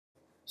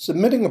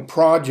Submitting a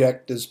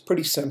project is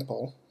pretty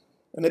simple,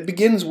 and it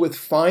begins with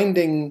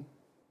finding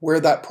where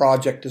that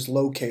project is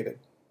located.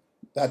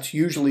 That's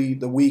usually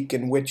the week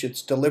in which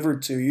it's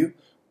delivered to you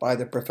by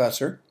the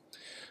professor.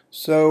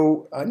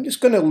 So I'm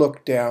just going to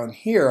look down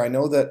here. I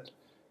know that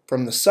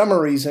from the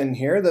summaries in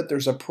here that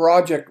there's a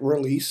project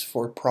release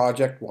for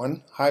project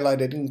 1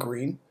 highlighted in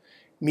green,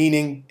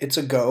 meaning it's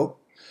a go.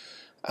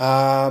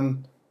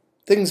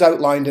 Things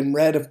outlined in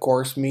red, of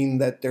course, mean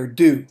that they're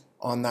due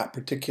on that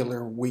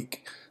particular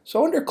week.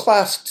 So under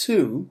class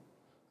 2,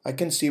 I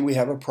can see we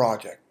have a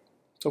project.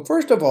 So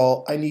first of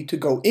all, I need to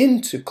go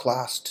into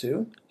class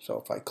 2.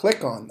 So if I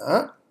click on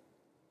that,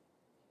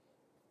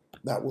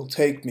 that will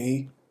take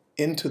me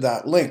into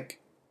that link.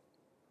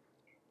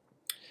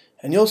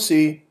 And you'll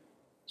see,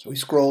 so we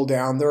scroll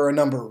down, there are a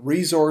number of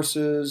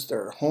resources,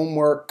 there are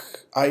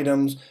homework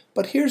items,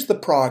 but here's the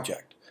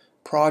project.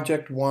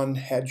 Project 1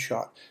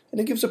 headshot. And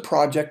it gives a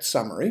project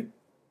summary,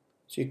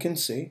 so you can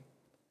see.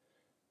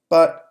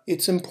 But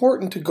it's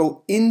important to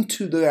go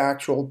into the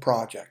actual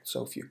project.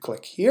 So if you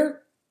click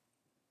here,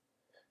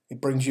 it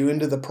brings you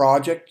into the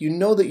project. You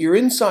know that you're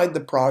inside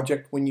the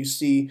project when you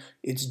see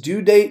its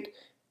due date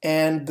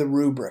and the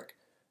rubric.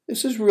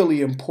 This is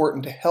really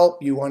important to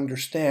help you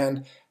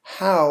understand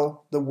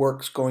how the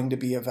work's going to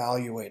be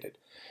evaluated.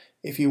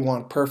 If you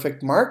want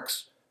perfect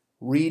marks,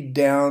 read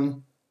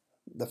down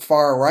the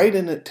far right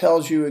and it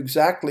tells you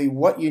exactly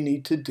what you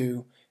need to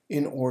do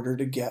in order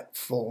to get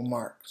full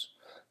marks.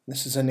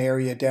 This is an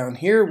area down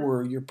here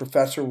where your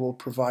professor will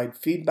provide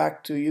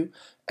feedback to you,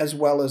 as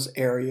well as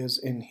areas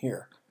in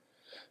here.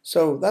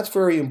 So that's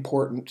very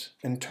important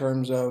in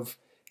terms of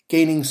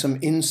gaining some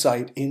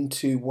insight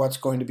into what's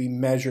going to be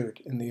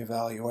measured in the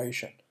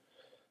evaluation.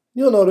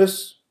 You'll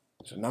notice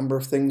there's a number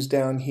of things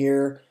down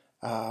here.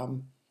 A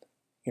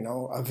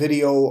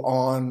video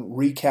on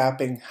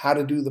recapping how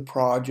to do the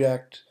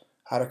project,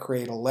 how to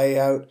create a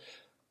layout.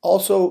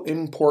 Also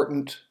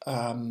important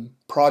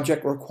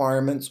project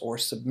requirements or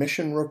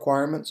submission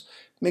requirements.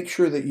 Make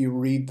sure that you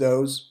read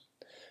those.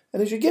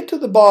 And as you get to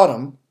the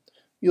bottom,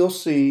 you'll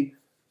see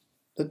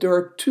that there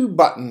are 2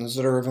 buttons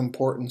that are of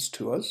importance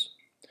to us.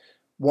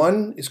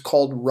 One is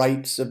called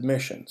Write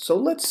Submission. So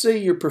let's say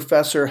your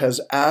professor has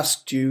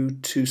asked you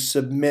to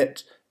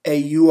submit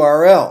a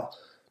URL,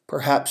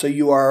 perhaps a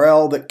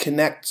URL that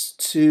connects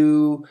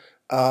to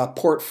a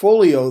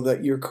portfolio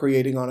that you're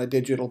creating on a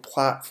digital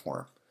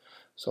platform.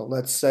 So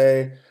let's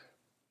say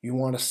you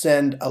want to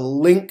send a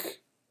link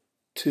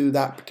to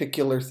that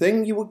particular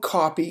thing, you would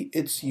copy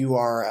its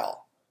URL.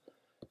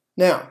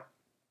 Now,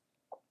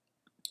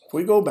 if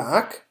we go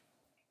back,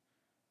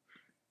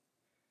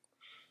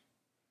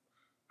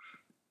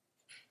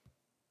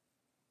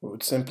 we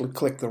would simply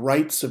click the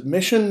Write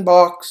Submission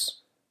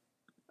box.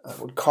 I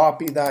would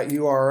copy that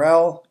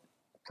URL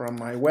from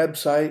my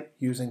website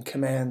using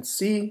Command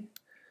C,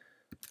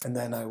 and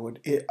then I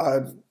would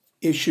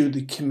issue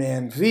the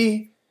Command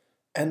V,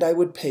 and I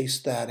would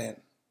paste that in.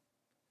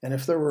 And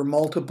if there were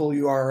multiple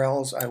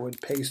URLs, I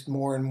would paste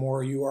more and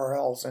more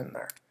URLs in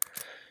there.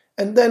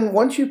 And then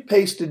once you've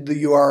pasted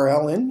the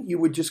URL in, you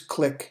would just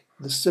click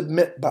the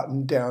Submit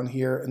button down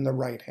here in the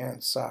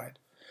right-hand side.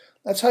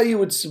 That's how you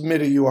would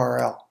submit a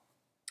URL.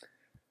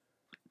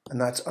 And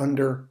that's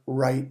under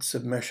Write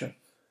Submission.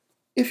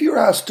 If you're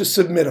asked to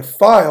submit a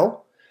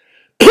file,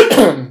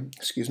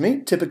 excuse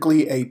me,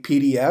 typically a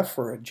PDF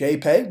or a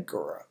JPEG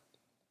or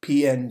a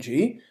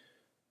PNG,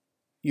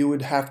 you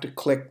would have to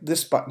click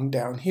this button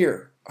down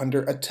here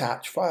under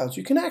Attach Files.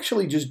 You can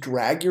actually just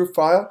drag your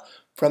file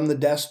from the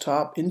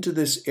desktop into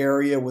this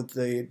area with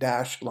the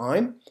dashed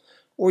line,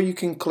 or you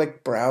can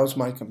click Browse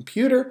My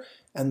Computer,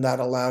 and that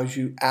allows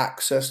you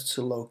access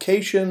to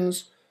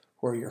locations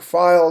where your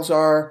files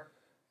are,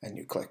 and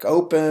you click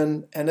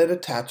Open, and it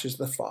attaches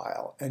the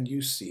file, and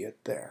you see it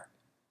there.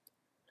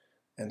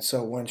 And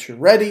so once you're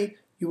ready,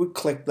 you would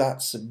click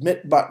that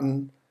Submit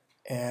button,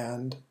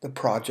 and the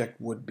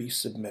project would be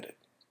submitted.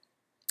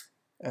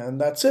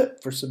 And that's it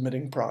for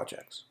submitting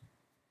projects.